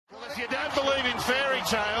don't believe in fairy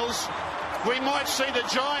tales, we might see the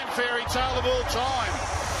giant fairy tale of all time.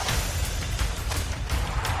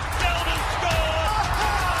 Belden scored!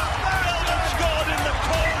 Belden scored in the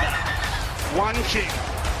corner! One kick,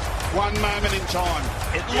 one moment in time.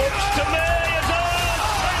 It looks to me as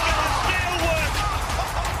steel work.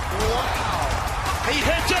 Wow. He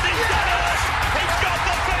hits it, he's done it! He's got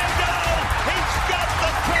the field goal! He's got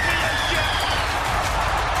the premiership!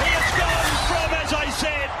 He has gone from, as I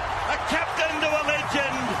said, a captain to a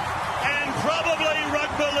legend, and probably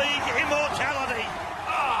rugby league immortality.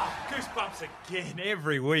 Goosebumps again.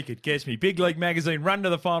 Every week it gets me. Big League Magazine Run to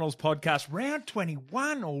the Finals podcast. Round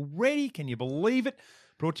 21 already. Can you believe it?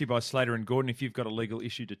 Brought to you by Slater and Gordon. If you've got a legal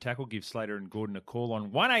issue to tackle, give Slater and Gordon a call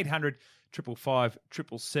on 1-800 555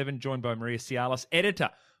 777. Joined by Maria Cialis, editor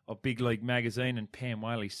of Big League Magazine, and Pam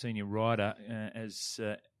Whaley, senior writer, as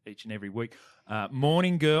each and every week.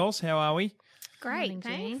 Morning, girls. How are we? Great, Morning,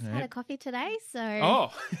 thanks. Jenny. Had a coffee today, so...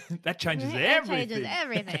 Oh, that changes everything. That changes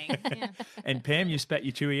everything. Yeah. And Pam, you spat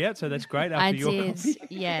your chewy out, so that's great after your did, coffee.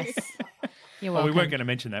 yes. You're Oh, welcome. we weren't going to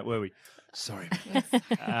mention that, were we? Sorry.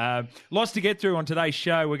 Lots to get through on today's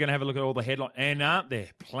show. We're going to have a look at all the headlines, and aren't there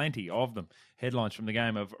plenty of them? Headlines from the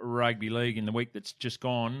game of rugby league in the week that's just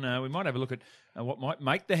gone. We might have a look at what might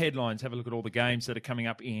make the headlines, have a look at all the games that are coming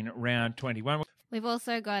up in round 21. We've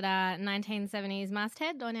also got a 1970s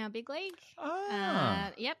masthead on our big league.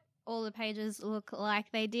 Yep, all the pages look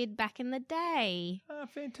like they did back in the day.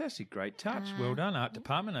 Fantastic. Great touch. Well done, art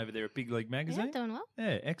department over there at Big League Magazine. Yeah, doing well.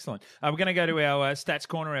 Yeah, excellent. We're going to go to our Stats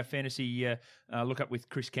Corner, our fantasy look-up with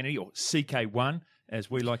Chris Kennedy, or CK1,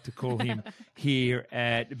 as we like to call him here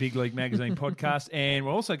at Big League Magazine podcast. And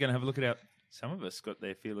we're also going to have a look at some of us got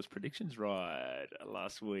their fearless predictions right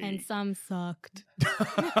last week. And some sucked.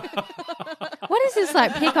 What is this,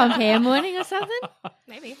 like pick on Pam morning or something?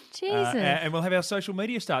 Maybe. Jesus. And we'll have our social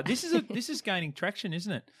media star. This is gaining traction,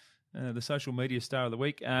 isn't it? The social media star of the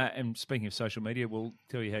week. And speaking of social media, we'll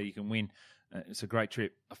tell you how you can win. It's a great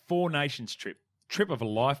trip, a Four Nations trip of a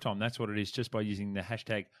lifetime. That's what it is, just by using the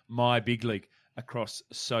hashtag MyBigLeague across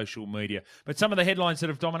social media. But some of the headlines that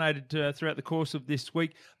have dominated throughout the course of this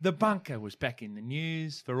week: the bunker was back in the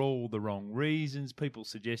news for all the wrong reasons. People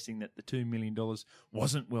suggesting that the $2 million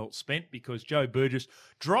wasn't well spent because Joe Burgess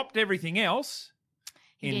dropped everything else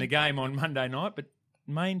in the game on Monday night, but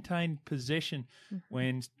maintained possession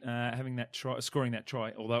when scoring that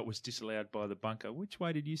try, although it was disallowed by the bunker. Which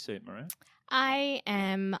way did you see it, Maria? I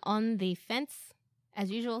am on the fence, as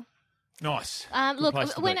usual. Nice. Look,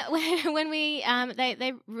 when we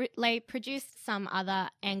they produced some other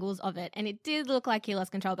angles of it, and it did look like he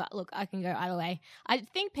lost control. But look, I can go either way. I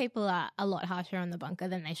think people are a lot harsher on the bunker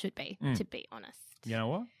than they should be, to be honest. You know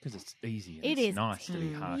what? Because it's easy. And It it's is. nice to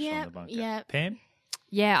be harsh on the bunker. Yeah. Pam?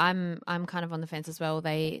 Yeah, I'm kind of on the fence as well.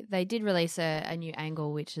 They did release a new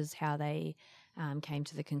angle, which is how they came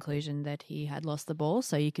to the conclusion that he had lost the ball.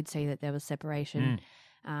 So you could see that there was separation.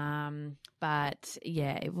 But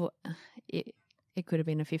yeah, it could have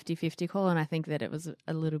been a 50-50 call, and I think that it was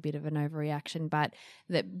a little bit of an overreaction. But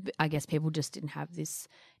that I guess people just didn't have this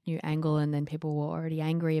new angle, and then people were already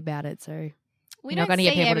angry about it. So We you're not don't going to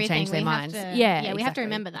get see people to change everything. their We minds. have to- yeah, we have to exactly.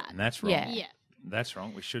 remember that. And that's wrong. Yeah. Yeah. That's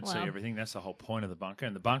wrong. We should see Well. everything. That's the whole point of the bunker.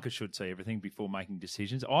 And the bunker should see everything before making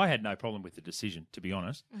decisions. I had no problem with the decision, to be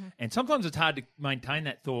honest. And sometimes it's hard to maintain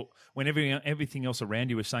that thought when everything else around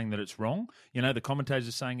you is saying that it's wrong. You know, the commentators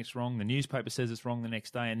are saying it's wrong. The newspaper says it's wrong the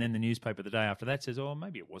next day. And then the newspaper the day after that says, oh,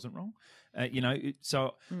 maybe it wasn't wrong.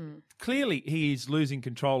 Clearly he is losing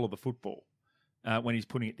control of the football when he's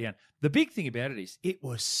putting it down. The big thing about it is it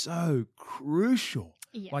was so crucial.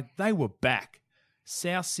 Yeah. Like, they were back.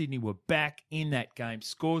 South Sydney were back in that game,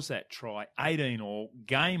 scores that try, 18-all,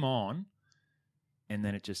 game on, and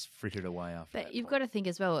then it just frittered away after that. But you've got to think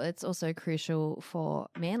as well, it's also crucial for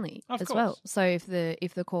Manly Of as course. well. So if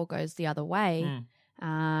the call goes the other way,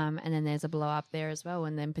 and then there's a blow up there as well,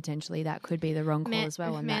 and then potentially that could be the wrong call as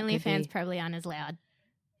well. And that Manly could fans be... probably aren't as loud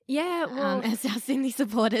yeah, well, as South Sydney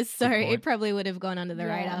supporters, so Good point. it probably would have gone under the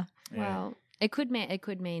radar. Yeah. well, it could have meant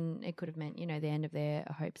the end of their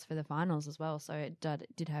hopes for the finals as well. So it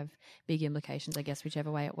did have big implications, I guess,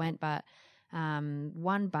 whichever way it went. But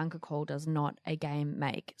one bunker call does not a game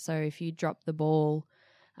make. So if you drop the ball,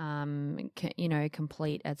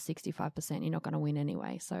 complete at 65%, you're not going to win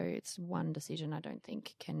anyway. So it's one decision I don't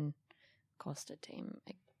think can cost a team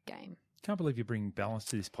a game. Can't believe you bring balance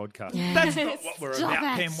to this podcast. Yeah. That's not what we're Stop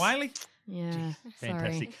about, it. Pam Whaley. Yeah,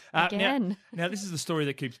 Fantastic. Sorry. Again. Now, this is the story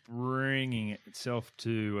that keeps bringing itself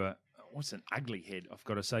to what's an ugly head, I've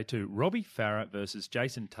got to say, too. Robbie Farah versus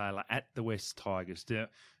Jason Taylor at the West Tigers.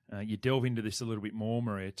 You delve into this a little bit more,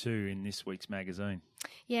 Maria, too, in this week's magazine.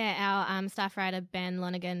 Yeah, our staff writer Ben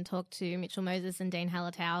Lonergan talked to Mitchell Moses and Dean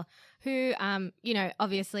Hallertau, who,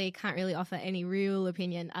 obviously can't really offer any real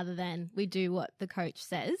opinion other than we do what the coach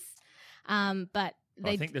says. But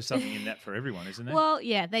I think there's something in that for everyone, isn't there? Well,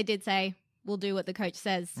 yeah, they did say we'll do what the coach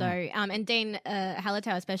says. So, and Dean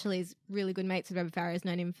Hallertau especially is really good mates with Robbie Farah, has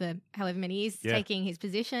known him for however many years, taking his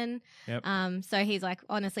position. Yep. So he's like,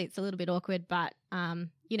 honestly, it's a little bit awkward, but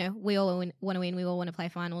we all want to win. We all want to play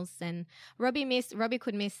finals. And Robbie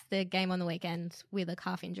could miss the game on the weekend with a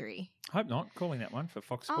calf injury. Hope not. Calling that one for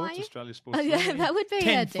Fox Oh, Sports, are you? Australia Sports. Oh, yeah, that would be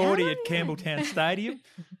a 10:40 downer, at Campbelltown Stadium.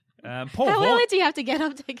 Paul How Vaughan, early do you have to get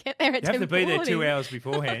up to get there at 10:40? you have to be there 2 hours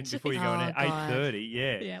beforehand before you go in at Oh, God. 8:30.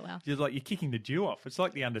 Yeah. Yeah, wow. You're kicking the dew off. It's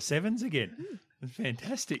like the under sevens again. It's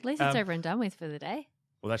fantastic. At least it's over and done with for the day.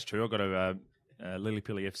 Well, that's true. I've got a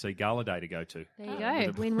Lillipilly FC Gala Day to go to. There you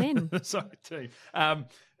go. Win-win. Sorry, team.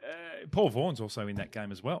 Paul Vaughan's also in that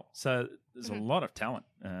game as well. So there's a lot of talent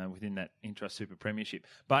within that Intrust Super Premiership.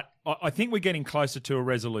 But I think we're getting closer to a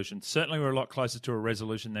resolution. Certainly we're a lot closer to a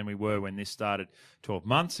resolution than we were when this started 12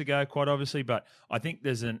 months ago, quite obviously. But I think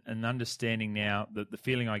there's an understanding now that the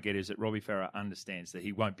feeling I get is that Robbie Farah understands that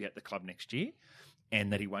he won't be at the club next year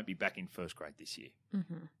and that he won't be back in first grade this year.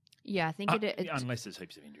 Mm-hmm. Yeah, I think unless there's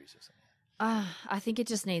heaps of injuries or something. I think it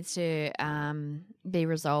just needs to be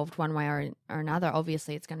resolved one way or another.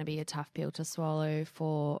 Obviously, it's going to be a tough pill to swallow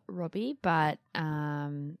for Robbie, but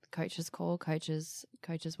coach's call, coach's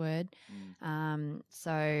word.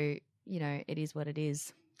 So, it is what it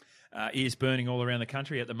is. Ears burning all around the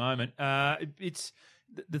country at the moment. It's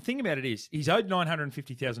the thing about it is he's owed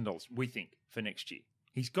 $950,000, we think, for next year.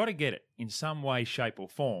 He's got to get it in some way, shape or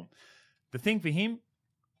form. The thing for him,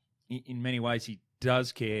 in many ways, he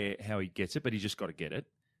does care how he gets it, but he's just got to get it.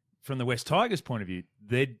 From the West Tigers' point of view,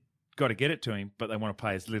 they've got to get it to him, but they want to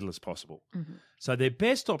pay as little as possible. Mm-hmm. So their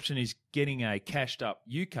best option is getting a cashed-up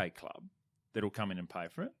UK club that'll come in and pay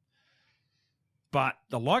for it. But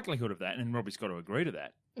the likelihood of that, and Robbie's got to agree to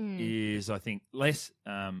that, is, I think, less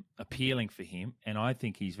appealing for him, and I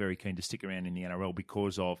think he's very keen to stick around in the NRL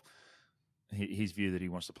because of his view that he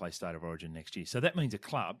wants to play State of Origin next year. So that means a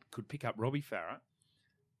club could pick up Robbie Farah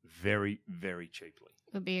very, very cheaply.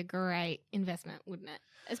 It would be a great investment, wouldn't it?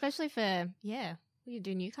 Especially for, will you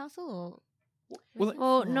do Newcastle or?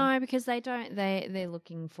 Well, no, because they don't. They're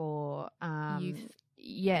looking for youth.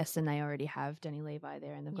 Yes, and they already have Danny Levi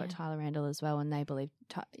there, and they've got Tyler Randall as well, and they believe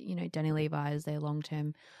Danny Levi is their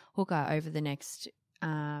long-term hooker over the next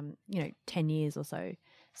 10 years or so.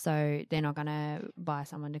 So they're not going to buy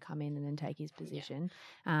someone to come in and then take his position.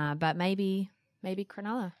 But maybe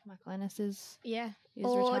Cronulla, Michael Ennis is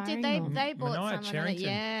or retiring. did they bought Mania someone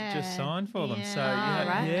Cherrington just signed for them. So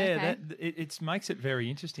right, okay. it makes it very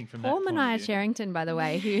interesting from that Poor point of Mania view. Cherrington, by the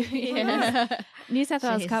way, who New South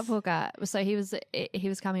Wales Cup hooker. So he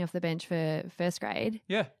was coming off the bench for first grade.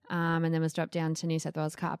 Yeah. And then was dropped down to New South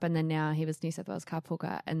Wales Cup, and then now he was New South Wales Cup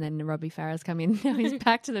hooker, and then Robbie Farah's come in. Now he's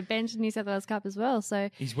back to the bench in New South Wales Cup as well. So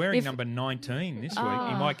he's wearing number 19 this week.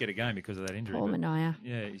 He might get a game because of that injury. Poor Mania.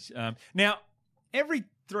 Yeah. He's, now, every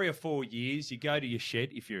 3 or 4 years, you go to your shed,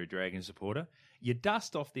 if you're a Dragon supporter, you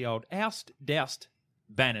dust off the old doused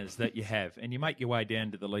banners that you have, and you make your way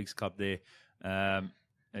down to the Leagues Club there,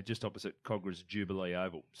 just opposite Cogra's Jubilee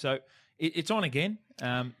Oval. So it's on again.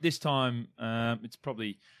 This time, it's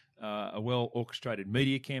probably a well-orchestrated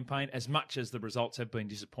media campaign, as much as the results have been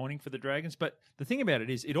disappointing for the Dragons. But the thing about it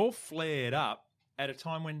is, it all flared up at a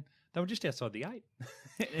time when they were just outside the 8,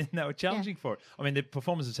 and they were challenging for it. I mean, the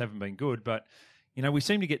performances haven't been good, but we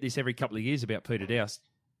seem to get this every couple of years about Peter Doust.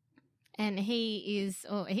 And he's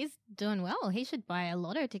doing well. He should buy a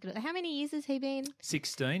lotto ticket. How many years has he been?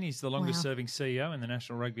 16. He's the longest-serving CEO in the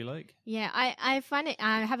National Rugby League. Yeah, I find it.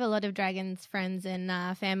 I have a lot of Dragons friends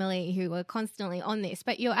and family who are constantly on this.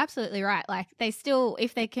 But you're absolutely right. Like, they still,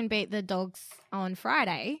 if they can beat the Dogs on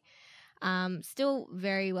Friday, still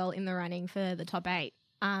very well in the running for the top 8.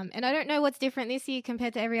 And I don't know what's different this year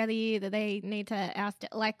compared to every other year that they need to oust.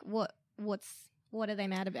 Like, what are they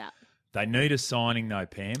mad about? They need a signing, though,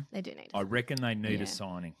 Pam. They do need. I reckon they need a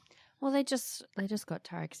signing. Well, they just got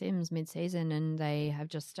Tarek Sims mid-season, and they have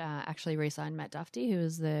just actually re-signed Matt Duffy, who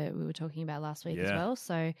was we were talking about last week as well.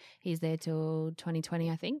 So he's there till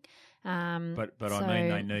 2020, I think. But so,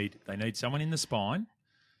 I mean, they need someone in the spine.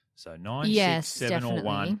 So 9, 6, 7 definitely. or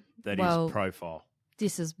 1 that is profile.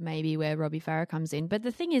 This is maybe where Robbie Farah comes in. But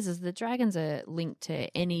the thing is the Dragons are linked to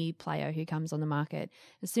any player who comes on the market.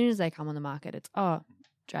 As soon as they come on the market, it's,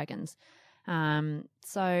 Dragons.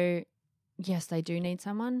 So, yes, they do need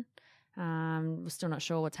someone. We're still not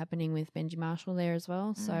sure what's happening with Benji Marshall there as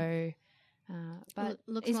well. So, But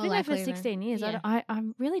Looks he's more been there for likely, though. 16 years. Yeah. I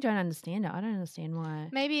really don't understand it. I don't understand why.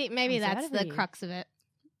 Maybe Comes out that's every the year. crux of it.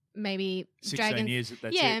 Maybe 16 Dragons. years,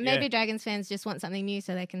 that's yeah, it. maybe Dragons fans just want something new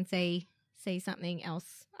so they can see something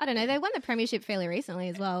else. I don't know. They won the premiership fairly recently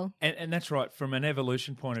as well. And that's right. From an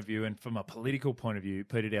evolution point of view and from a political point of view,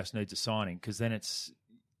 Peter Douse needs a signing because then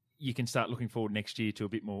you can start looking forward next year to a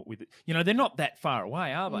bit more with it. You know, they're not that far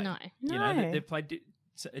away, are they? No. You know, they've played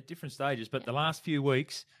at different stages, but the last few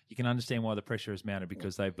weeks, you can understand why the pressure has mounted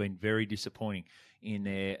because they've been very disappointing in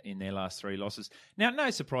their last 3 losses. Now, no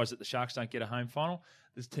surprise that the Sharks don't get a home final.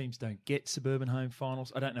 These teams don't get suburban home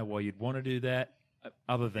finals. I don't know why you'd want to do that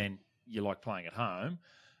other than you like playing at home.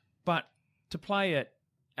 But to play at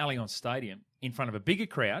Allianz Stadium in front of a bigger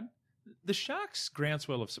crowd, the Sharks'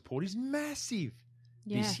 groundswell of support is massive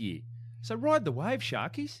this year. So ride the wave,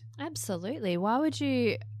 Sharkies. Absolutely. Why would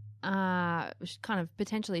you kind of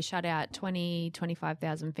potentially shut out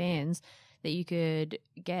 25,000 fans that you could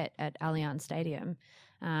get at Allianz Stadium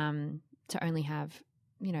to only have,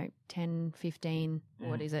 10, 15,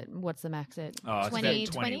 what is it? What's the max at? Oh, it's 20,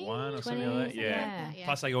 about 21 or something like that. Yeah. Yeah.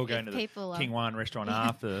 Plus they all go If into the people are- King Wan restaurant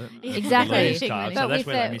after Exactly. the Leagues Cup, so that's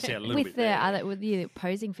where they miss out a little with bit the there. with the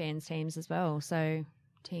opposing fans teams as well. So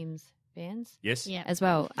fans Yes. Yeah. as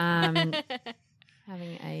well. Having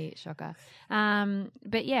a shocker.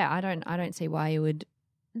 But yeah, I don't see why you would.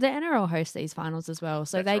 The NRL hosts these finals as well,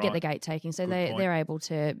 so That's they get right. the gate taking, so Good point. they're able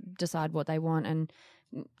to decide what they want, and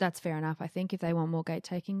that's fair enough. I think if they want more gate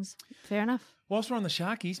takings, fair enough. Whilst we're on the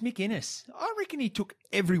Sharkies, Mick Ennis, I reckon he took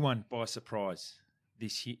everyone by surprise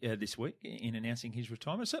this week in announcing his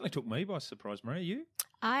retirement. It certainly took me by surprise, Maria. You?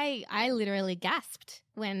 I literally gasped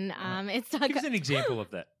when it started. Give us an example of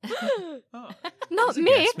that. Oh, Not there's a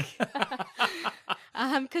Mick.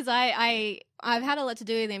 gasp. Because I've had a lot to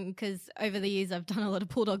do with him because over the years I've done a lot of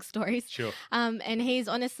Bulldog stories. Sure. And he's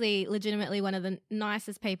honestly, legitimately one of the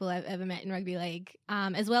nicest people I've ever met in rugby league,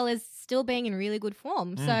 as well as still being in really good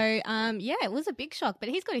form. So, yeah, it was a big shock, but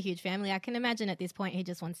he's got a huge family. I can imagine at this point he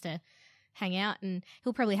just wants to hang out and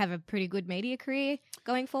he'll probably have a pretty good media career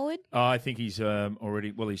going forward. I think he's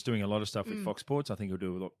already, well, he's doing a lot of stuff with Fox Sports. I think he'll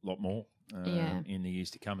do a lot more in the years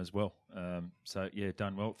to come as well. So, yeah,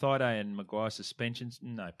 done well. Thaiday and Maguire suspensions,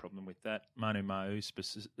 no problem with that. Manu Ma'u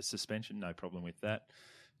suspension, no problem with that.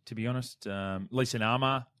 To be honest, Lisa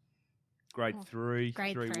Nama, grade 3,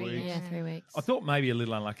 grade 3 3, weeks. Yeah, 3 weeks. I thought maybe a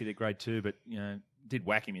little unlucky at grade 2, but, did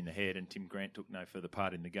whack him in the head and Tim Grant took no further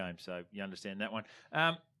part in the game. So you understand that one.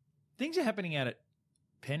 Things are happening out at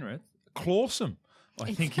Penrith. Clawsome,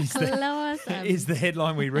 I think, is the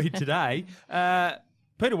headline we read today.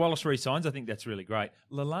 Peter Wallace re-signs. I think that's really great.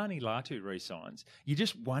 Lalani Latu re-signs.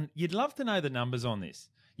 You'd love to know the numbers on this.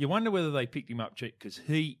 You wonder whether they picked him up cheap because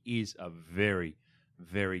he is a very,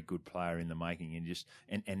 very good player in the making.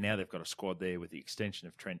 And now they've got a squad there with the extension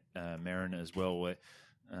of Trent Merrin as well, where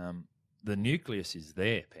the nucleus is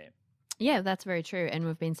there, Pam. Yeah, that's very true. And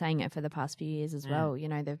we've been saying it for the past few years as well.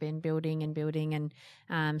 They've been building and building. And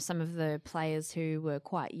some of the players who were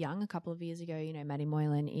quite young a couple of years ago, Matty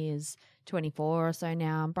Moylan is 24 or so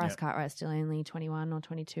now. Bryce Cartwright's still only 21 or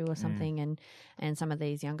 22 or something. And some of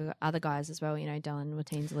these other guys as well, Dylan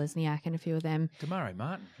Martins-Lesniak and a few of them. Damari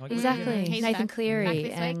Martin. Exactly. He's Nathan back Cleary.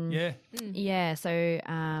 this week. And yeah, so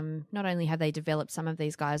not only have they developed some of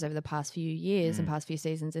these guys over the past few years and past few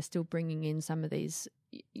seasons, they're still bringing in some of these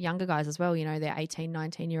younger guys as well. They're 18,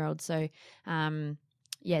 19-year-olds. So,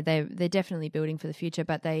 yeah, they're definitely building for the future,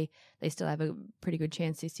 but they still have a pretty good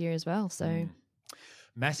chance this year as well. So,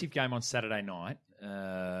 Massive game on Saturday night.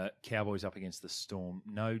 Cowboys up against the Storm.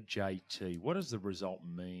 No JT. What does the result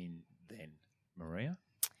mean then, Maria?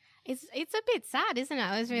 It's a bit sad, isn't it?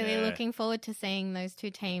 I was really Yeah. looking forward to seeing those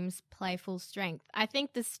two teams play full strength. I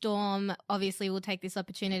think the Storm obviously will take this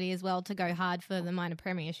opportunity as well to go hard for the minor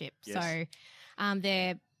premiership. Yes. So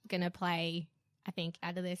they're going to play, I think,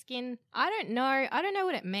 out of their skin. I don't know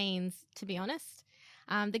what it means, to be honest.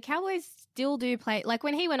 The Cowboys still do play. Like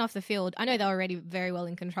when he went off the field, I know they were already very well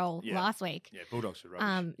in control last week. Yeah, Bulldogs were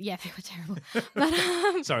rubbish. Yeah, they were terrible.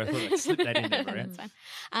 But, Sorry, I thought I'd slip that in there, Maria. That's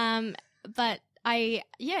fine. But they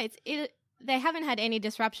haven't had any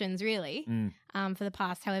disruptions really for the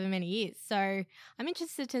past however many years. So I'm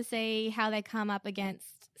interested to see how they come up against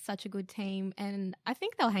such a good team, and I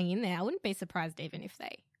think they'll hang in there. I wouldn't be surprised even if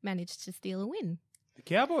they managed to steal a win. The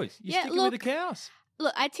Cowboys. You're sticking with the Cows.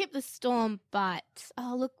 Look, I tipped the Storm, but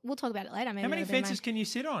we'll talk about it later. Maybe How many that'll be fences can you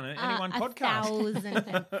sit on in any one 1,000 podcast?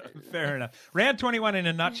 fences. Fair enough. Round 21 in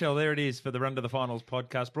a nutshell. There it is for the Run to the Finals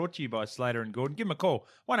podcast, brought to you by Slater and Gordon. Give them a call,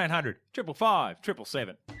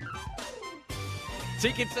 1-800-555-777.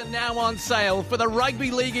 Tickets are now on sale for the Rugby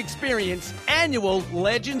League Experience annual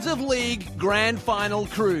Legends of League Grand Final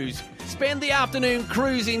Cruise. Spend the afternoon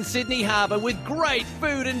cruise in Sydney Harbour with great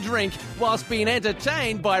food and drink whilst being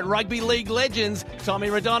entertained by Rugby League legends Tommy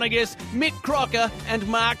Radonigas, Mick Crocker and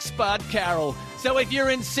Mark Spud Carroll. So if you're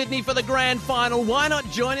in Sydney for the Grand Final, why not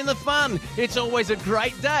join in the fun? It's always a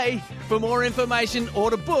great day. For more information or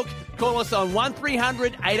to book, call us on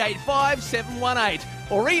 1300 885 718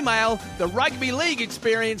 or email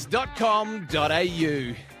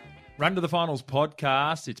therugbyleagueexperience.com.au. Run to the Finals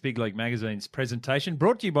podcast. It's Big League Magazine's presentation,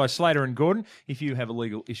 brought to you by Slater and Gordon. If you have a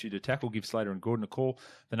legal issue to tackle, give Slater and Gordon a call.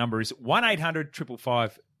 The number is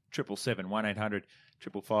 1-800-555-777,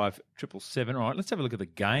 1-800-555-777. All right, let's have a look at the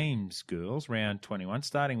games, girls, round 21,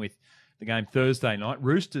 starting with the game Thursday night.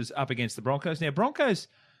 Roosters up against the Broncos. Now, Broncos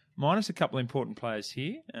minus a couple of important players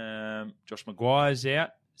here. Josh Maguire's out.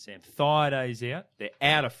 Sam Thaida's out. They're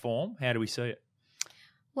out of form. How do we see it?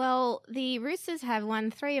 Well, the Roosters have won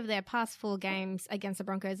 3 of their past 4 games against the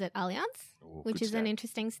Broncos at Allianz, which is an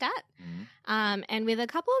interesting stat. Mm-hmm. And with a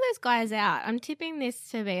couple of those guys out, I'm tipping this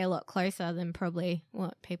to be a lot closer than probably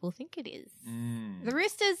what people think it is. The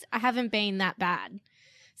Roosters haven't been that bad.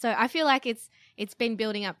 So I feel like it's been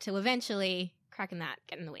building up to eventually cracking that,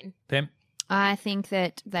 getting the win. Pam? I think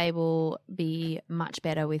that they will be much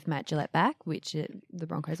better with Matt Gillett back, which the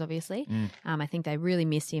Broncos obviously. I think they really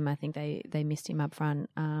missed him. I think they missed him up front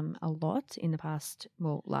a lot in the past,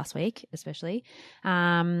 well, last week especially.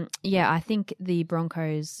 I think the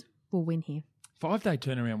Broncos will win here. 5-day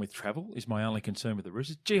turnaround with travel is my only concern with the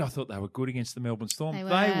Roosters. Gee, I thought they were good against the Melbourne Storm. They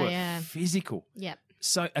were physical. Yep.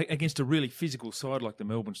 So against a really physical side like the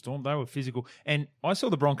Melbourne Storm, they were physical. And I saw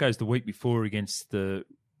the Broncos the week before against the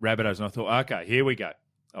Rabbitohs, and I thought, okay, here we go.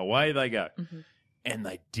 Away they go. Mm-hmm. And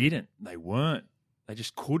they didn't. They weren't. They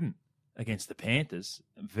just couldn't against the Panthers.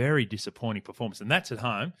 Very disappointing performance. And that's at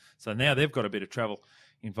home. So now they've got a bit of travel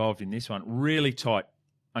involved in this one. Really tight.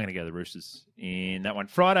 I'm going to go the Roosters in that one.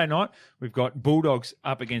 Friday night, we've got Bulldogs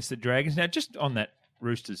up against the Dragons. Now, just on that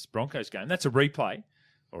Roosters-Broncos game, that's a replay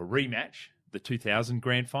or a rematch, the 2000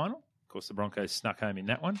 grand final. Of course, the Broncos snuck home in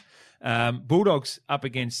that one. Bulldogs up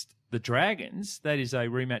against the Dragons, that is a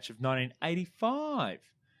rematch of 1985,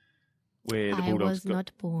 where the Bulldogs I was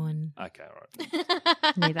not born. Okay, all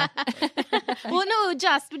right. Neither. Well, no,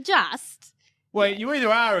 just. Well, you either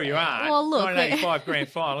are or you aren't. Well, look. 1985 grand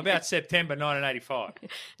final, about September 1985.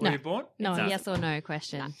 Were you born? No. Yes or no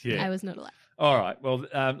question. Yeah. I was not alive. All right. Well,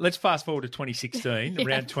 let's fast forward to 2016,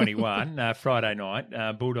 round 21, Friday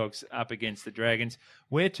night. Bulldogs up against the Dragons.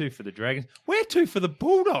 Where to for the Dragons? Where to for the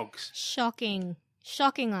Bulldogs? Shocking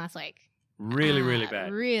last week. Really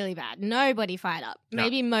bad. Really bad. Nobody fired up. No.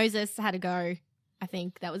 Maybe Moses had a go. I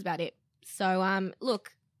think that was about it. So,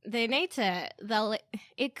 look, they need to.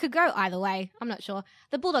 It could go either way. I'm not sure.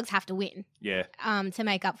 The Bulldogs have to win. Yeah. To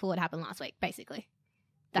make up for what happened last week, basically.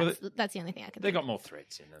 That's the only thing I can They think. got more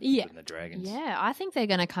threats in than the Dragons. Yeah, I think they're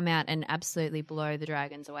going to come out and absolutely blow the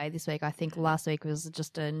Dragons away this week. I think last week was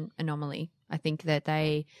just an anomaly. I think that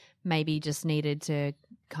they maybe just needed to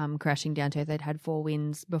come crashing down to earth. They'd had 4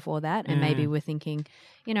 wins before that, and maybe we're thinking,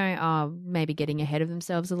 maybe getting ahead of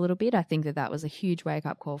themselves a little bit. I think that was a huge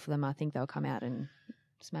wake-up call for them. I think they'll come out and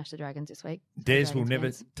smash the Dragons this week. Des will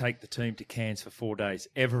never take the team to Cairns for 4 days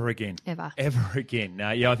ever again. Ever again.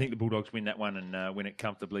 I think the Bulldogs win that one and win it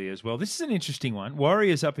comfortably as well. This is an interesting one.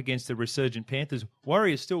 Warriors up against the resurgent Panthers.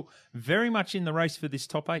 Warriors still very much in the race for this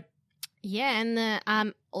top 8. Yeah,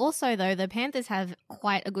 and also, though, the Panthers have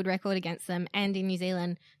quite a good record against them, and in New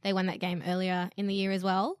Zealand, they won that game earlier in the year as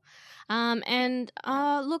well.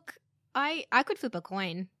 Look, I could flip a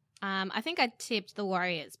coin. I think I tipped the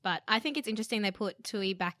Warriors, but I think it's interesting they put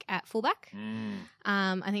Tui back at fullback.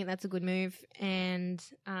 I think that's a good move, and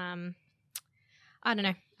I don't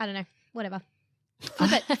know. Whatever.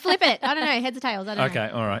 Flip it. I don't know. Heads or tails. I don't know. Okay,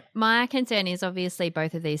 all right. My concern is obviously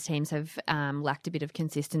both of these teams have lacked a bit of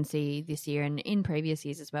consistency this year and in previous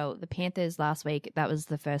years as well. The Panthers last week, that was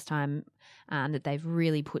the first time that they've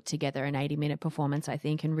really put together an 80-minute performance, I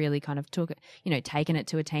think, and really kind of taken it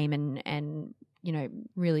to a team and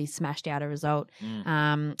really smashed out a result.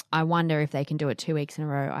 I wonder if they can do it 2 weeks in a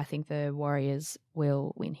row. I think the Warriors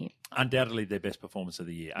will win here. Undoubtedly their best performance of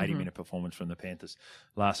the year, 80-minute performance from the Panthers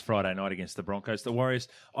last Friday night against the Broncos. The Warriors,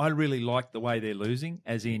 I really like the way they're losing,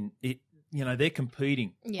 as in, they're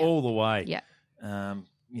competing all the way. Yeah.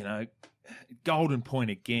 Golden Point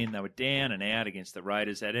again, they were down and out against the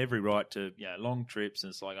Raiders, had every right to long trips,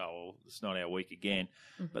 and it's like, it's not our week again.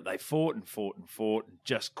 But they fought and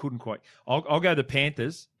just couldn't quite. I'll go the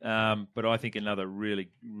Panthers, but I think another really,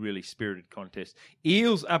 really spirited contest.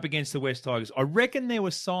 Eels up against the West Tigers. I reckon there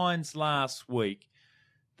were signs last week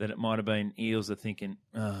that it might have been Eels are thinking,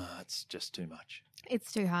 it's just too much.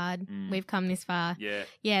 It's too hard. We've come this far.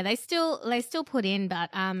 Yeah. They still put in, but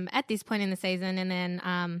at this point in the season, and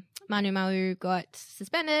then Manu Mau got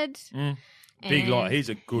suspended. Big lie. He's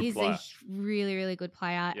a good player. He's a really, really good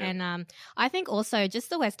player. Yeah. And I think also just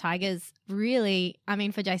the West Tigers really, I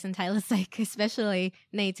mean, for Jason Taylor's sake especially,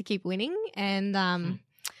 need to keep winning. And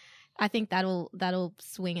I think that'll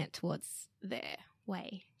swing it towards their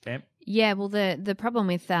way. Cam? Yeah, well, the problem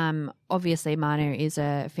with obviously Manu is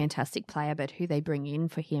a fantastic player, but who they bring in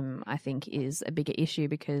for him, I think, is a bigger issue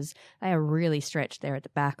because they are really stretched there at the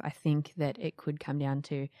back. I think that it could come down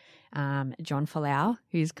to John Folau,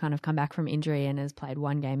 who's kind of come back from injury and has played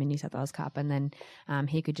one game in New South Wales Cup, and then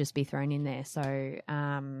he could just be thrown in there. So,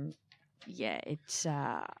 it's.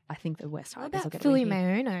 I think the West What Tigers will about get a win Fui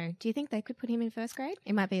here. Maono? Do you think they could put him in first grade?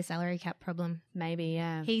 It might be a salary cap problem. Maybe,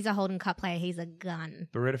 yeah. He's a Holden Cup player. He's a gun.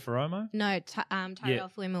 Beretta Feromo? No,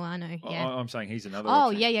 Tyrell Fuimuano. Yeah. I'm saying he's another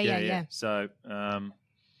Oh, option. yeah. So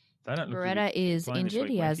they don't look Beretta is playing this injured.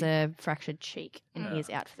 week, He has Wakey. a fractured cheek and he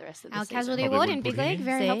is out for the rest of the Our season. casualty Probably award wouldn't in put Big him League. in.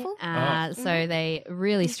 Very See? helpful. So they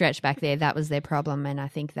really stretched back there. That was their problem, and I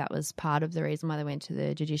think that was part of the reason why they went to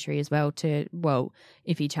the judiciary as well.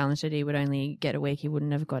 If he challenged it, he would only get a week. He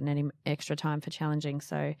wouldn't have gotten any extra time for challenging.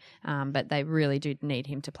 So, but they really do need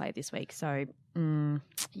him to play this week. So,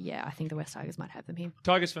 I think the West Tigers might have them here.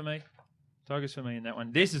 Tigers for me. Tigers for me in that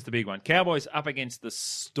one. This is the big one. Cowboys up against the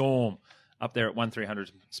Storm up there at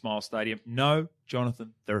 1300 Smile Stadium. No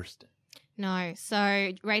Jonathan Thurston. No.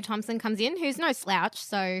 So Ray Thompson comes in, who's no slouch.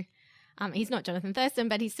 So he's not Jonathan Thurston,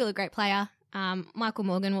 but he's still a great player. Michael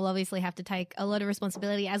Morgan will obviously have to take a lot of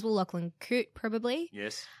responsibility, as will Lachlan Coote probably.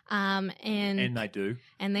 Yes. And they do.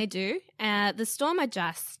 And they do. The Storm are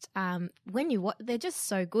just, they're just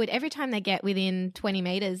so good. Every time they get within 20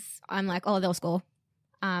 metres, I'm like, oh, they'll score.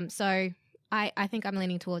 So I think I'm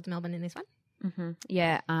leaning towards Melbourne in this one. Mm-hmm.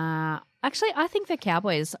 Yeah. Actually, I think the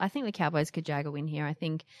Cowboys could jag a win here. I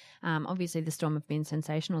think obviously the Storm have been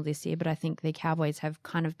sensational this year, but I think the Cowboys have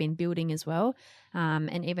kind of been building as well.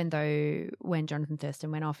 And even though when Jonathan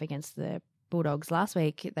Thurston went off against the Bulldogs last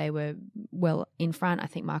week, they were well in front. I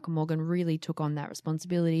think Michael Morgan really took on that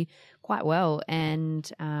responsibility quite well, and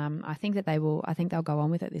I think they'll go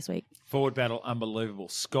on with it this week. Forward battle, unbelievable.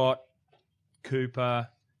 Scott, Cooper,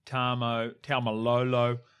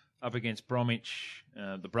 Taumalolo up against Bromwich,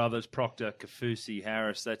 the brothers, Proctor, Kafusi,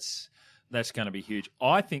 Harris. That's going to be huge.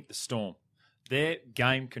 I think the Storm, their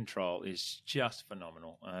game control is just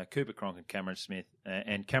phenomenal. Cooper Cronk and Cameron Smith,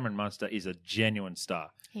 and Cameron Munster is a genuine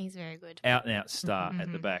star. He's very good. Out-and-out star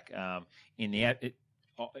at the back.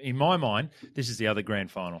 In my mind, this is the other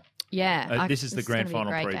grand final. Yeah. This is the grand gonna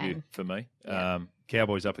be a final great preview game. for me. Yeah.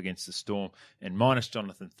 Cowboys up against the Storm, and minus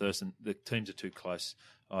Jonathan Thurston, the teams are too close.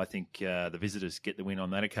 I think the visitors get the win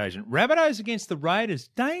on that occasion. Rabbitohs against the Raiders.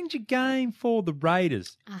 Danger game for the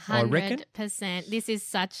Raiders, I reckon. 100%. This is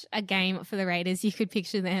such a game for the Raiders. You could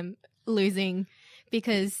picture them losing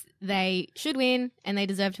because they should win and they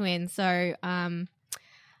deserve to win. So,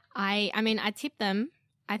 I tipped them.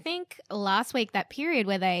 I think last week, that period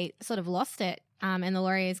where they sort of lost it and the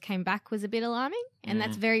Warriors came back was a bit alarming. And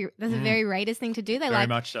that's a very Raiders thing to do. They Very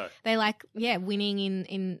much so. They winning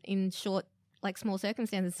in short, small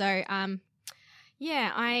circumstances. So,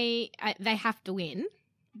 they have to win.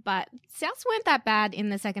 But Souths weren't that bad in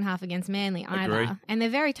the second half against Manly either. Agree. And they're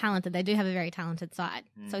very talented. They do have a very talented side.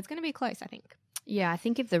 So it's going to be close, I think. Yeah, I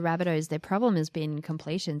think if the Rabbitohs, their problem has been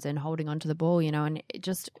completions and holding onto the ball, and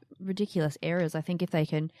just ridiculous errors. I think if they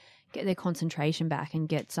can get their concentration back and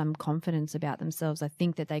get some confidence about themselves, I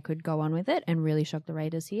think that they could go on with it and really shock the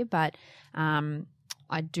Raiders here. But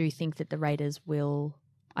I do think that the Raiders will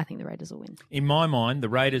win. In my mind, the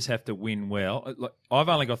Raiders have to win well. I've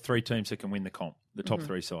only got 3 teams that can win the comp, the top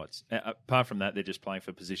 3 sides. Apart from that, they're just playing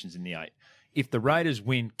for positions in the 8. If the Raiders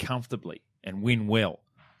win comfortably and win well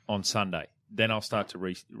on Sunday, then I'll start to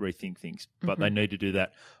rethink things. But they need to do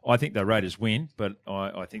that. I think the Raiders win, but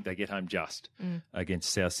I think they get home just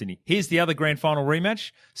against South Sydney. Here's the other grand final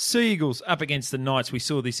rematch. Sea Eagles up against the Knights. We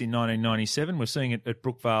saw this in 1997. We're seeing it at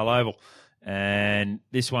Brookvale Oval. And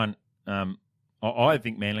this one, I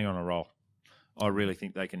think Manly on a roll. I really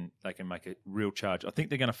think they can make a real charge. I think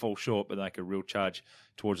they're going to fall short, but make a real charge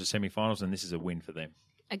towards the semi-finals, and this is a win for them.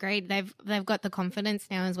 Agreed. They've got the confidence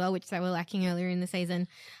now as well, which they were lacking earlier in the season.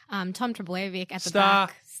 Tom Trbojevic at the Star.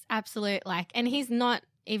 back, absolute and he's not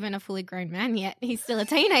even a fully grown man yet. He's still a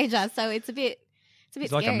teenager, so it's a bit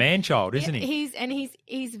He's like scary. a man-child, isn't he?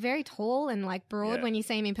 He's very tall and broad. Yeah. When you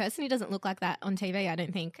see him in person, he doesn't look like that on TV, I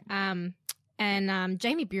don't think. And And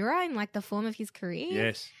Jamie Buhrer in like the form of his career.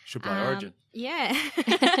 Yes, should play Origin. Yeah.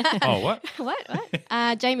 Oh, what?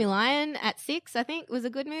 What? Jamie Lyon at 6, I think, was a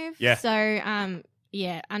good move. Yeah. So,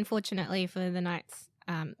 unfortunately for the Knights,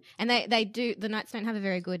 and the Knights don't have a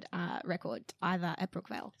very good record either at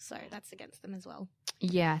Brookvale, so that's against them as well.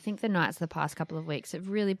 Yeah, I think the Knights the past couple of weeks have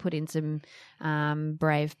really put in some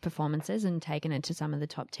brave performances and taken it to some of the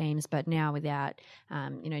top teams. But now without,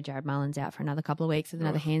 Jared Mullins out for another couple of weeks with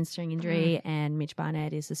another hamstring injury, and Mitch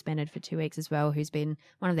Barnett is suspended for 2 weeks as well, who's been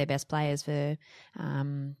one of their best players for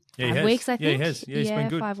 5 weeks, I think. Yeah, he has. Yeah, he's been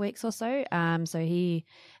good. 5 weeks or so. So he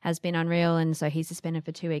has been unreal, and so he's suspended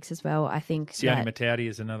for 2 weeks as well. I think Sione Matauti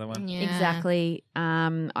is another one. Yeah. Exactly.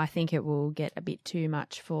 I think it will get a bit too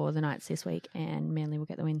much for the Knights this week, and Manly will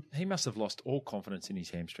get the win. He must have lost all confidence in his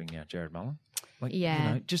hamstring now, Jared Mullen.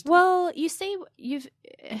 Well, you see,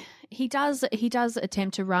 he does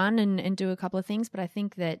attempt to run and do a couple of things, but I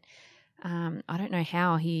think that I don't know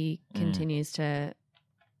how he continues to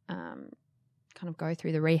kind of go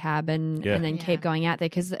through the rehab and then keep going out there,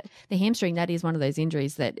 because the hamstring, that is one of those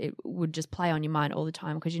injuries that it would just play on your mind all the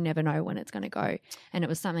time because you never know when it's going to go. And it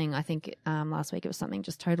was something, I think last week, it was something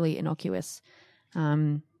just totally innocuous.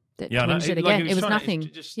 That twinged it again. It was nothing.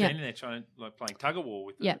 Just standing there trying, like playing tug of war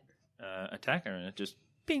with the attacker, and it just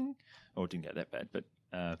ping. Oh, it didn't go that bad.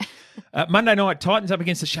 But Monday night, Titans up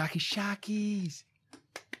against the Sharkies.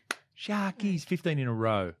 Sharkies, 15 in a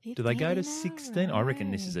row. Do they go to 16? I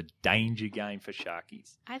reckon this is a danger game for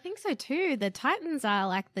Sharkies. I think so too. The Titans are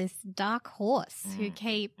like this dark horse who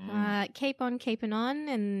keep on keeping on,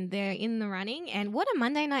 and they're in the running. And what a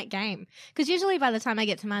Monday night game. Because usually by the time I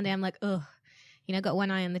get to Monday, I'm like, ugh. Got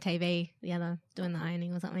one eye on the TV, the other doing the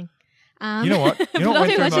ironing or something. You know what? You know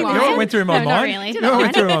what went through my mind? Not really. You know what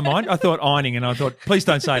went through my mind? I thought ironing, and I thought, please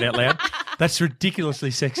don't say it out loud. That's ridiculously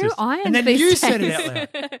sexist. Who irons and then these you days? said it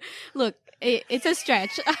out loud. Look, it's a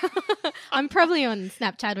stretch. I'm probably on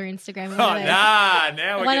Snapchat or Instagram.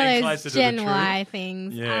 Now we're one getting of closer those to the Gen truth. Y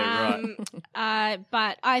things. Yeah,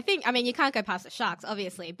 but I think, you can't go past the Sharks,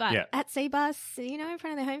 obviously. But Yeah. at Seabus, in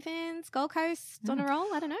front of their home fans, Gold Coast on a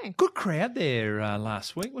roll. I don't know. Good crowd there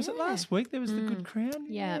last week. Was it last week? There was the good crowd.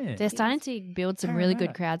 Yeah, they're starting to build some really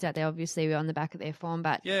good crowds out there. Obviously, we're on the back of their form,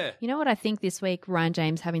 but Yeah. you know what? I think this week, Ryan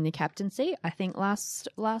James having the captaincy. I think last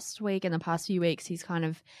week and the past few weeks, he's kind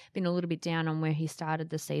of been a little bit down on where he started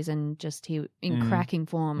the season. In cracking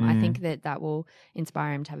form. I think that will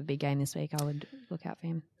inspire him to have a big game this week. I would look out for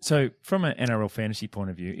him. So, from an NRL fantasy point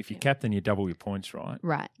of view, if you captain, you double your points, right?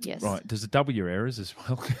 Right. Yes. Right. Does it double your errors as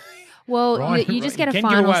well? Well, Ryan, you just get a can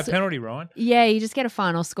final. give away a penalty, Ryan. Yeah, you just get a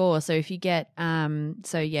final score. So if you get,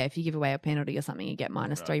 if you give away a penalty or something, you get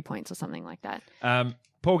minus 3 points or something like that.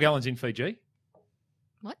 Paul Gallen's in Fiji.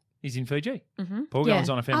 What? He's in Fiji. Mm-hmm. Paul Gallen's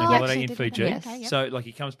on a family Oh, holiday actually in did Fiji. that. Okay, yep. So,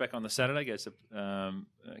 he comes back on the Saturday, goes to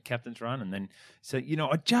captain's run, and then,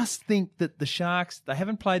 I just think that the Sharks, they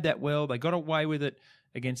haven't played that well. They got away with it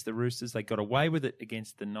against the Roosters. They got away with it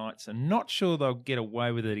against the Knights. I'm not sure they'll get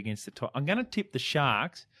away with it against the Titans. I'm going to tip the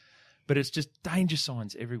Sharks, but it's just danger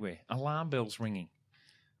signs everywhere. Alarm bells ringing.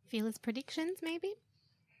 Fearless predictions, maybe?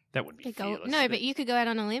 That would be fearless. No, but you could go out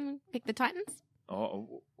on a limb and pick the Titans.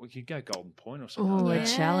 Oh, we could go Golden Point or something. Oh, like a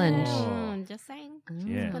that. challenge. I'm just saying.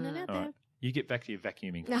 Yeah. Putting it out All there. right. You get back to your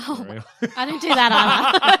vacuuming. No, Mariel. I don't do that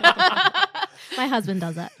either. My husband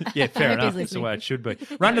does that. Yeah, fair I hope enough. he's That's the listening. way it should be.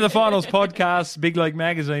 Run to the Finals podcast, Big League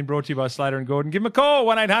Magazine, brought to you by Slater and Gordon. Give them a call,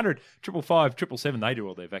 1-800-555-777. They do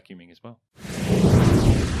all their vacuuming as well.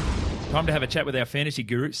 Time to have a chat with our fantasy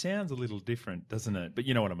guru. Sounds a little different, doesn't it? But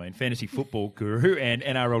you know what I mean. Fantasy football guru and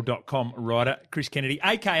NRL.com writer, Chris Kennedy,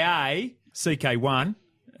 a.k.a. CK1.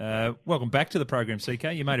 Welcome back to the program,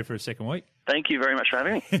 CK. You made it for a second week. Thank you very much for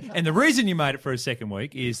having me. And the reason you made it for a second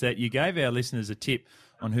week is that you gave our listeners a tip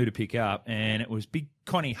on who to pick up, and it was Big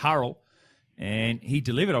Connie Hurrell, and he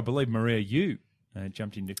delivered. I believe Maria, you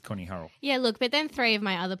jumped into Connie Hurrell. Yeah, look, but then 3 of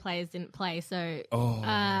my other players didn't play. So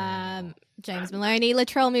James Maloney,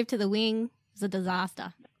 Latrell moved to the wing. It was a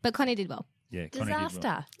disaster. But Connie did well. Yeah, Connie did well.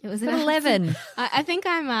 Disaster. It was Got an 11. I think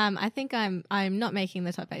I'm not making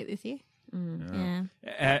the top 8 this year.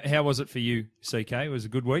 Yeah. How was it for you, CK? It was a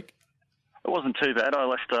good week? It wasn't too bad. I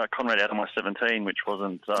left Conrad out of my 17, which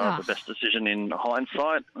wasn't the best decision in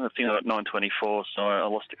hindsight. I think I got 924, so I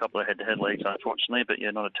lost a couple of head-to-head leagues, unfortunately, but yeah,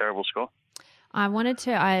 not a terrible score. I wanted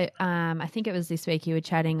to, I think it was this week you were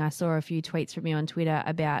chatting, I saw a few tweets from you on Twitter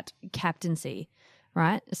about captaincy,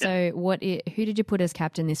 right? So who did you put as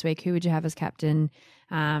captain this week? Who would you have as captain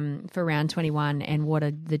for round 21, and what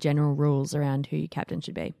are the general rules around who your captain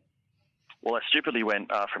should be? Well, I stupidly went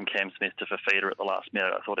from Cam Smith to Fafita at the last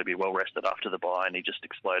minute. I thought he'd be well rested after the bye, and he just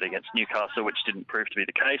exploded against Newcastle, which didn't prove to be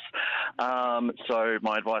the case. So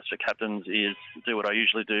my advice for captains is do what I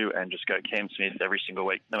usually do and just go Cam Smith every single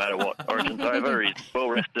week, no matter what. Origin's over. He's well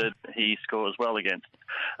rested. He scores well against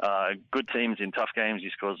good teams in tough games. He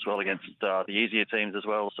scores well against the easier teams as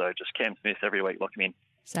well. So just Cam Smith every week. Lock him in.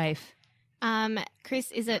 Safe.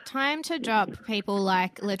 Chris, is it time to drop people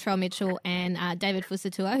like Latrell Mitchell and David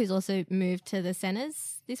Fusitu'a, who's also moved to the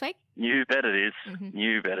centres this week? You bet it is. Mm-hmm.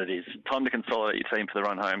 You bet it is. Time to consolidate your team for the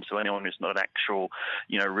run home. So anyone who's not an actual,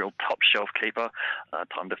 real top shelf keeper,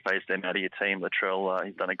 time to phase them out of your team. Latrell,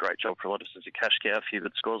 he's done a great job for a lot of us as a cash cow. A few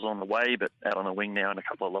good scores on the way, but out on the wing now and a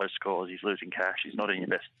couple of low scores. He's losing cash. He's not in your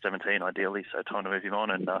best 17 ideally, so time to move him on.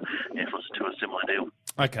 And Fusitu'a, a similar deal.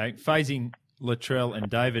 Okay, phasing Latrell and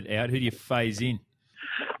David out. Who do you phase in?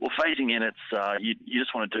 Well, phasing in, it's you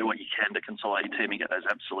just want to do what you can to consolidate your team and get those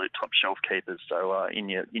absolute top shelf keepers. So in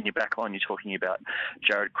your back line, you're talking about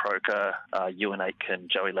Jared Croker, Ewan Aitken,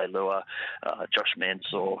 Joey Leilua, Josh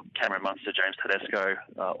Mansour, Cameron Munster, James Tedesco,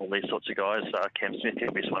 all these sorts of guys. Cam Smith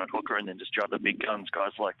can be one at hooker, and then just drive the big guns,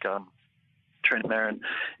 guys like Trent Merrin,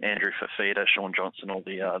 Andrew Fafita, Sean Johnson, all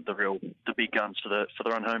the big guns for the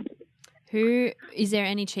run home. Who is there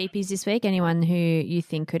any cheapies this week? Anyone who you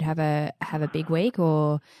think could have a big week,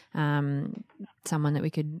 or someone that we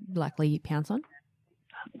could likely pounce on?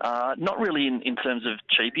 Not really in terms of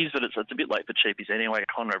cheapies, but it's a bit late for cheapies anyway.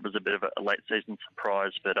 Conrad was a bit of a late season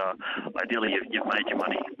surprise, but ideally you've made your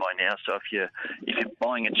money by now. So if you're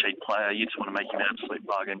buying a cheap player, you just want to make him an absolute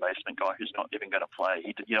bargain basement guy who's not even going to play.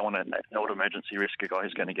 You don't want to emergency risk a guy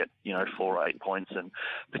who's going to get 4 or 8 points and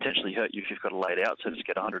potentially hurt you if you've got a laid out. So just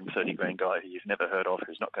get a $130,000 guy who you've never heard of,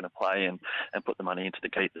 who's not going to play, and put the money into the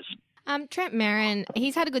keepers. Trent Merrin,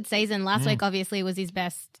 he's had a good season. Last week obviously was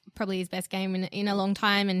probably his best game in a long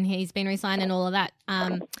time, and he's been re-signed and all of that.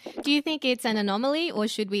 Do you think it's an anomaly, or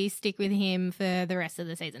should we stick with him for the rest of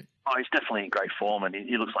the season? Oh, he's definitely in great form, and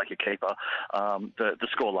he looks like a keeper. The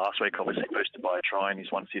score last week obviously boosted by a try in his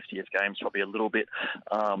 150th game, probably a little bit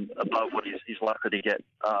above what he's likely to get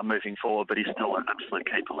moving forward, but he's still at absolute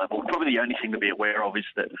keeper level. Probably the only thing to be aware of is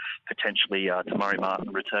that potentially Tamari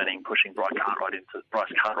Martin returning, pushing Bryce Cartwright into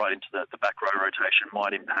the back row rotation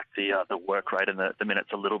might impact the work rate and the minutes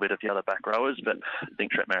a little bit of the other back rowers, but I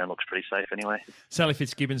think Trent Merrin looks pretty safe anyway. Sally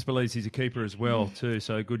Fitzgibbons believes he's a keeper as well too,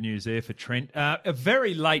 so good news there for Trent. A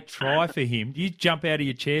very late try for him. Do you jump out of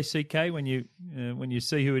your chair, CK, when you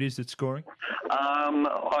see who it is that's scoring?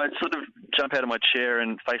 I sort of jump out of my chair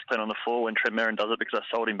and faceplant on the floor when Trent Merrin does it, because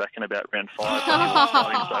I sold him back in about round 5. He was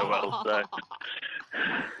starting so well. So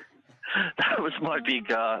that was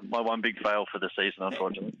my one big fail for the season,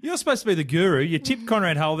 unfortunately. You're supposed to be the guru. You tipped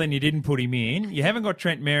Conrad Hull, then you didn't put him in. You haven't got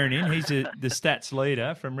Trent Merrin in. He's the stats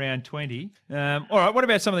leader from round 20. All right, what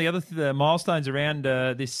about some of the other milestones around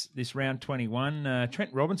this round 21?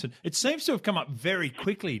 Trent Robinson. It seems to have come up very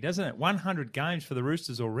quickly, doesn't it? 100 games for the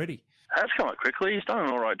Roosters already. Has come up quickly. He's done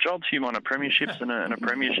an all right job. 2 minor premierships and a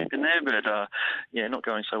premiership in there, but not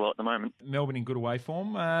going so well at the moment. Melbourne in good away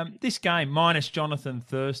form. This game, minus Jonathan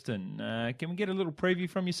Thurston, can we get a little preview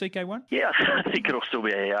from your CK1? Yeah, I think it'll still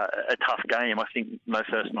be a tough game. I think no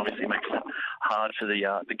Thurston obviously makes it hard for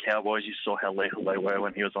the Cowboys. You saw how lethal they were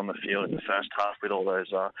when he was on the field in the first half with all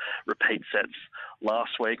those repeat sets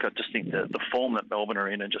last week. I just think that the form that Melbourne are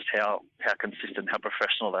in and just how consistent, how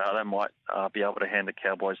professional they are, they might be able to hand the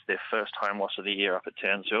Cowboys their first home loss of the year up at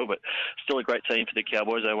Townsville. But still a great team for the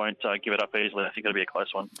Cowboys. They won't give it up easily. I think it'll be a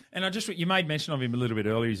close one. And you made mention of him a little bit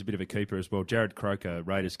earlier. He's a bit of a keeper as well. Jared Croker,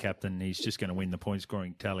 Raiders captain. He's just going to win the point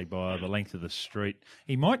scoring tally by the length of the street.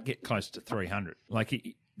 He might get close to 300.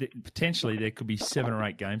 Potentially there could be 7 or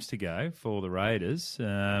 8 games to go for the Raiders,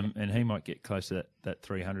 and he might get close to that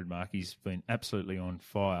 300 mark. He's been absolutely on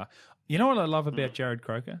fire. You know what I love about Jared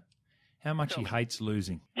Croker? How much he hates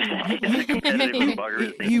losing.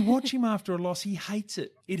 You watch him after a loss, he hates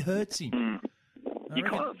it. It hurts him. You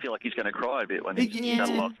kind of feel like he's going to cry a bit when he's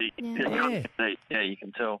done a loss. Yeah, you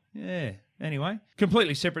can tell. Yeah. Anyway,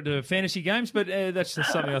 completely separate to fantasy games, but that's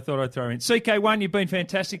just something I thought I'd throw in. CK1, you've been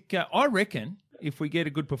fantastic. I reckon if we get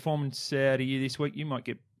a good performance out of you this week, you might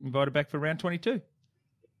get invited back for round 22.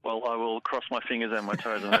 Well, I will cross my fingers and my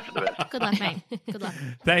toes and hope for the best. Good luck, mate. Good luck.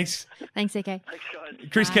 Thanks. Thanks, CK. Thanks, guys.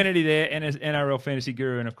 Chris Kennedy there, NRL Fantasy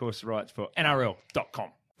Guru, and, of course, writes for NRL.com.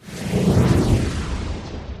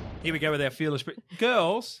 Here we go with our fearless...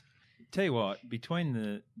 Girls, tell you what,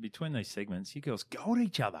 between these segments, you girls go at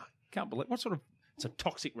each other. Can't believe... What sort of... It's a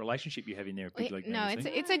toxic relationship you have in there at Big League. No,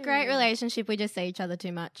 it's a great relationship. We just see each other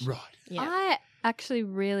too much. Right. Yeah. I actually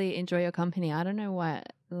really enjoy your company. I don't know why.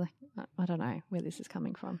 I don't know where this is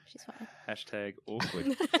coming from. She's fine. Hashtag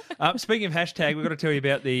awkward. Speaking of hashtag, we've got to tell you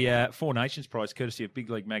about the Four Nations Prize, courtesy of Big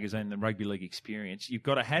League Magazine and the Rugby League Experience. You've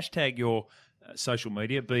got to hashtag your social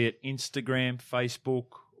media, be it Instagram, Facebook,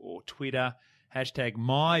 or Twitter. Hashtag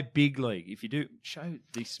my big league. If you do, show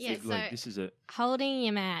this big league. This is a holding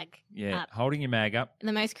your mag. Yeah, up. holding your mag up.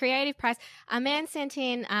 The most creative prize. A man sent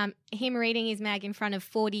in him reading his mag in front of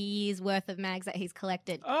 40 years worth of mags that he's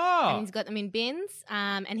collected. Oh, and he's got them in bins.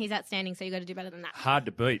 And he's outstanding. So you got to do better than that. Hard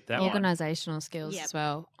to beat that one. Organisational skills as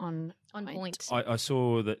well on point. I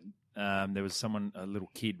saw that. There was a little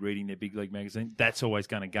kid reading their Big League magazine. That's always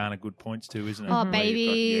going to garner good points too, isn't it? Oh,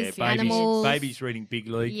 babies, animals. Babies reading Big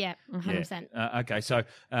League. Yeah, 100%. Yeah. Okay, so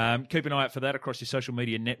keep an eye out for that across your social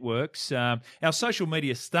media networks. Our social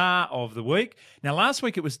media star of the week. Now, last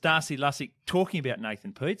week it was Darcy Lussick talking about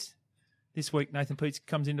Nathan Peats. This week, Nathan Peats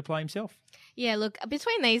comes into play himself. Yeah, look,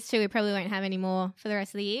 between these two, we probably won't have any more for the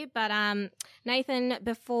rest of the year. But Nathan,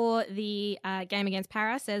 before the game against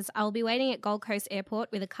Para, says, I'll be waiting at Gold Coast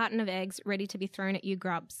Airport with a carton of eggs ready to be thrown at you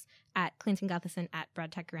grubs at Clinton Gutherson at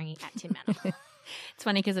Brad Takarangi at Tin Manor. It's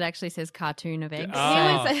funny because it actually says cartoon of eggs.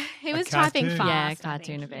 He was typing fast. Yeah,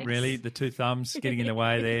 cartoon of eggs. Really? The two thumbs getting in the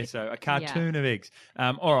way there. So a cartoon of eggs.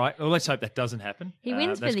 All right. Well, let's hope that doesn't happen. He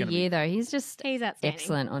wins for the year, though. He's outstanding.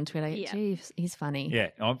 Excellent on Twitter. Yeah. Gee, he's funny. Yeah,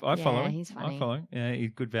 I follow him. He's funny. I follow him. Yeah,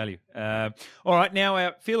 he's good value. All right. Now,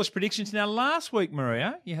 our fearless predictions. Now, last week,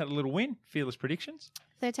 Maria, you had a little win. Fearless predictions.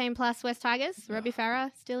 13 plus West Tigers. Robbie Farah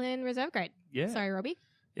still in reserve grade. Yeah. Sorry, Robbie.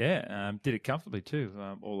 Yeah, did it comfortably too.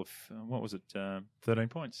 All of, 13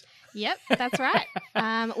 points. Yep, that's right.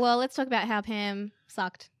 Well, let's talk about how Pam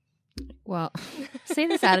sucked. Well, see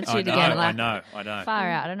this attitude again. I know. Far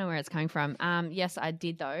out. I don't know where it's coming from. Yes, I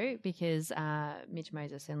did, though, because Mitch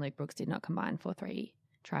Moses and Luke Brooks did not combine for 3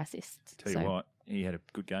 try assists. Tell you what, he had a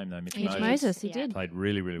good game, though, Mitch Moses. He did. Played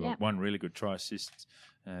really, really well. One really good try assist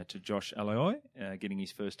to Josh Aloy, getting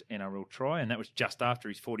his first NRL try, and that was just after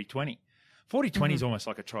his 40-20. 40-20 is almost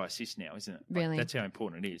like a try assist now, isn't it? Really? That's how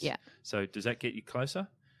important it is. Yeah. So does that get you closer?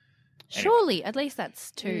 Surely, at least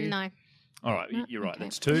that's 2. No. All right, No, you're right. okay.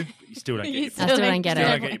 That's 2. You still don't get your I point. still don't get Still it.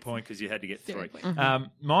 don't get your point because you had to get 3.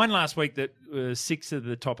 Mine last week that 6 of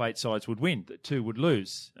the top 8 sides would win, that 2 would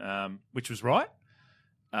lose, which was right.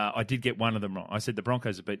 I did get one of them wrong. I said the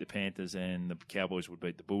Broncos would beat the Panthers and the Cowboys would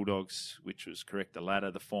beat the Bulldogs, which was correct. The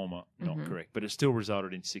latter, the former, not correct. But it still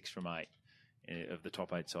resulted in 6 from 8 of the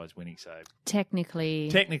top 8 sides winning. So Technically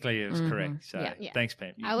it was correct. So Yeah. thanks,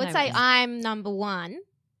 Pam. I would say I'm number 1.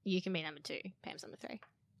 You can be number 2. Pam's number 3.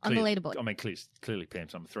 On the leaderboard. I mean, clearly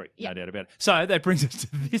Pam's number 3. Yep. No doubt about it. So that brings us to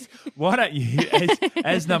this. Why don't you,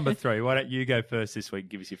 as number 3, why don't you go first this week and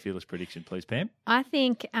give us your fearless prediction, please, Pam? I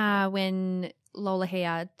think when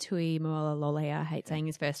Lolohea Tuimuala Lolohea, I hate saying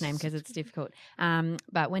his first name because it's difficult,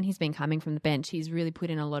 but when he's been coming from the bench, he's really put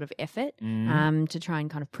in a lot of effort to try and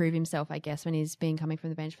kind of prove himself, I guess, when he's been coming from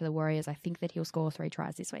the bench for the Warriors. I think that he'll score 3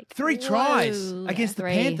 tries this week. 3 tries against the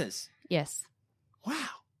 3. Panthers? Yes. Wow.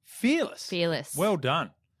 Fearless. Well done.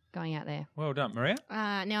 Going out there. Well done, Maria.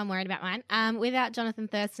 Now I'm worried about mine. Without Jonathan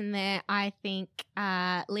Thurston there, I think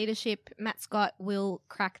leadership, Matt Scott will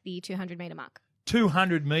crack the 200-metre mark.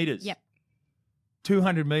 200 metres. Yep.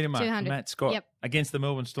 200-metre mark. 200. Matt Scott. Yep. Against the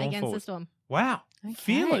Melbourne Storm Against forward. the Storm. Wow. Okay.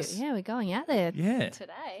 Fearless. Yeah, we're going out there Yeah.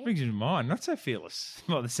 today. Brings you to mind. Not so fearless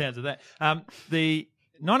by the sounds of that. The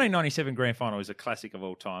 1997 Grand Final is a classic of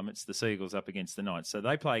all time. It's the Seagulls up against the Knights. So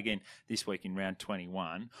they play again this week in round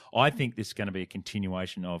 21. I think this is going to be a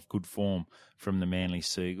continuation of good form from the Manly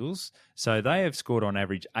Seagulls. So they have scored on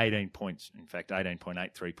average 18 points, in fact,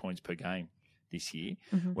 18.83 points per game this year,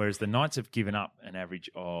 whereas the Knights have given up an average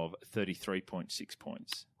of 33.6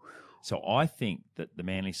 points. So I think that the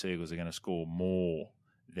Manly Seagulls are going to score more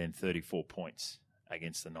than 34 points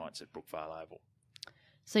against the Knights at Brookvale Oval.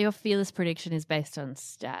 So your fearless prediction is based on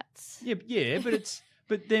stats. Yeah,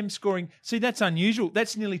 but them scoring. See, that's unusual.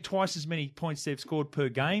 That's nearly twice as many points they've scored per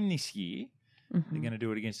game this year. They're going to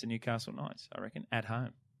do it against the Newcastle Knights, I reckon, at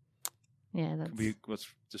home. Yeah, that's Could be what's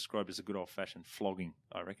described as a good old-fashioned flogging,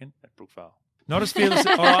 I reckon, at Brookvale. Not as fearless.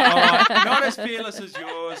 all right. Not as fearless as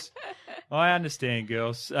yours. I understand,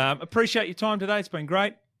 girls. Appreciate your time today. It's been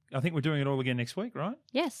great. I think we're doing it all again next week, right?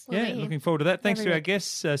 Yes. We'll be Yeah, here. looking forward to that. Thanks to our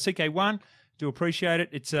guests, CK1. Do appreciate it.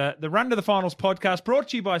 It's the Run to the Finals podcast brought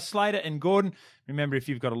to you by Slater and Gordon. Remember, if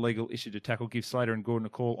you've got a legal issue to tackle, give Slater and Gordon a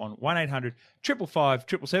call on 1800 555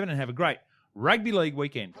 777 and have a great rugby league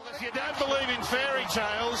weekend. Well, if you don't believe in fairy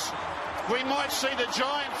tales, we might see the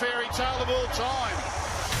giant fairy tale of all time.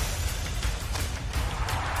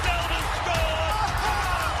 Belden scored!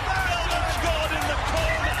 Belden scored in the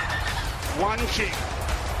corner! One kick.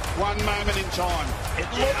 one moment in time. It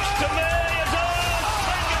looks to me as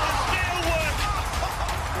taken the steel work.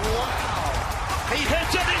 Wow. He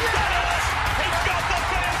hits it, he's done it!